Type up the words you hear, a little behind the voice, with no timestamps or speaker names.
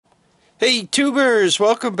Hey tubers,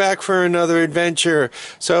 welcome back for another adventure.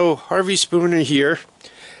 So Harvey Spooner here,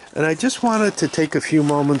 and I just wanted to take a few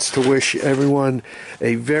moments to wish everyone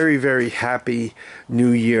a very, very happy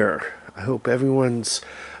new year. I hope everyone's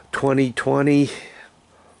 2020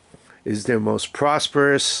 is their most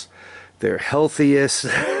prosperous, their healthiest,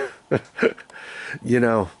 the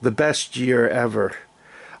best year ever.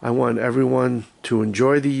 I want everyone to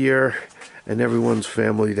enjoy the year and everyone's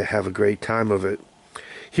family to have a great time of it.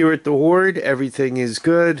 Here at the Horde, everything is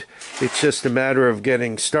good. It's just a matter of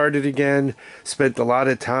getting started again. Spent a lot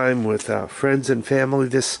of time with friends and family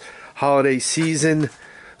this holiday season.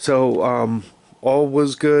 So all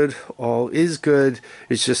was good, all is good.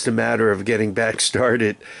 It's just a matter of getting back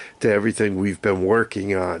started to everything we've been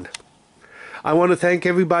working on. I want to thank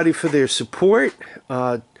everybody for their support.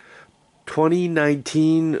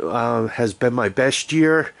 2019 has been my best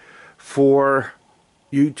year for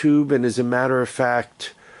YouTube, and as a matter of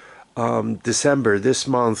fact, December this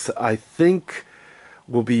month I think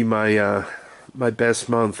will be my best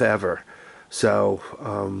month ever. So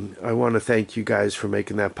I want to thank you guys for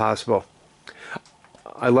making that possible.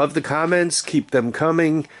 I love the comments, keep them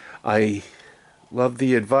coming. I love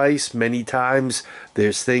the advice. Many times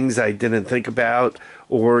there's things I didn't think about,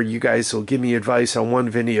 or you guys will give me advice on one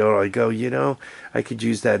video. I go, I could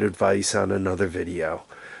use that advice on another video.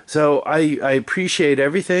 So I appreciate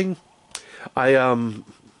everything.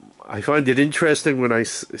 I find it interesting when I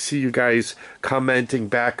see you guys commenting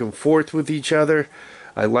back and forth with each other.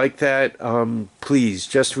 I like that. Please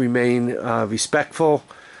just remain respectful,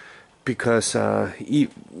 because I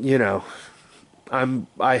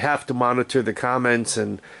have to monitor the comments,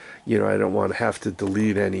 and I don't want to have to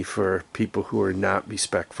delete any for people who are not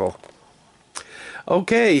respectful.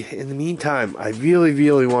 Okay, in the meantime, I really,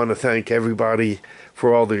 really want to thank everybody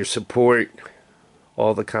for all their support,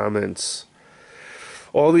 all the comments,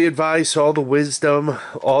 all the advice, all the wisdom,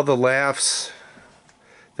 all the laughs,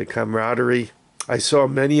 the camaraderie. I saw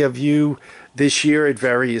many of you this year at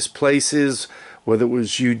various places, whether it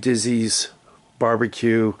was you Dizzy's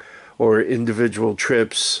barbecue or individual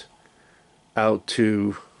trips out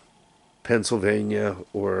to Pennsylvania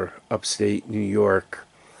or upstate New York,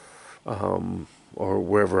 or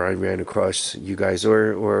wherever I ran across you guys,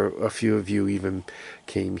 or a few of you even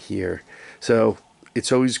came here. So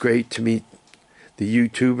it's always great to meet the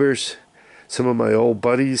YouTubers, some of my old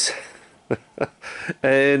buddies,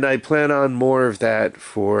 and I plan on more of that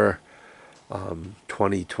for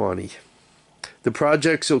 2020. The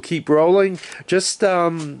projects will keep rolling. Just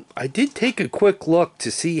I did take a quick look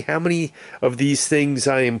to see how many of these things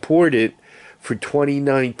I imported for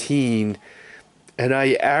 2019, and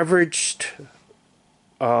I averaged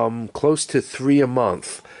close to 3 a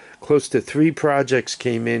month. Close to 3 projects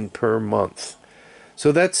came in per month.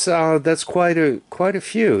 So that's quite a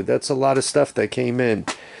few. That's a lot of stuff that came in.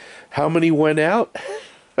 How many went out?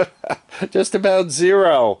 Just about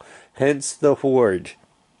 0. Hence the Horde.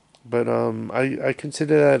 But I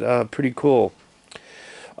consider that pretty cool.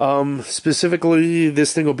 Specifically,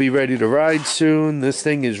 this thing will be ready to ride soon. This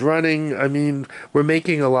thing is running. I mean, we're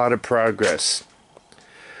making a lot of progress.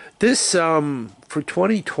 This for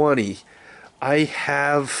 2020, I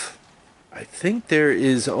think there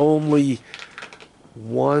is only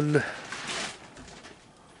one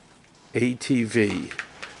ATV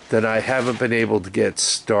that I haven't been able to get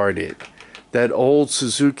started. That old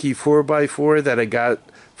Suzuki 4x4 that I got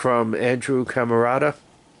from Andrew Camarada.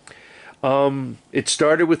 It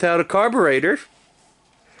started without a carburetor.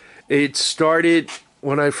 It started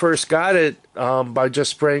when I first got it by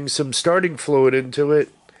just spraying some starting fluid into it.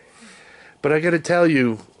 But I got to tell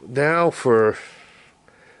you, now for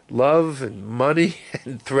love and money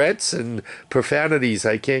and threats and profanities,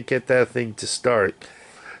 I can't get that thing to start.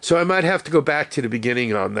 So I might have to go back to the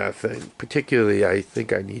beginning on that thing. Particularly, I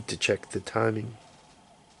think I need to check the timing.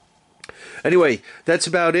 Anyway, that's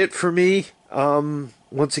about it for me.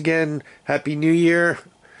 Once again, Happy New Year.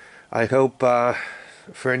 I hope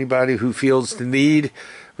for anybody who feels the need,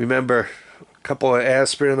 remember, a couple of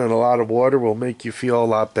aspirin and a lot of water will make you feel a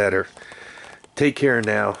lot better. Take care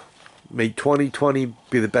now. May 2020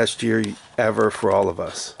 be the best year ever for all of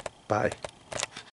us. Bye.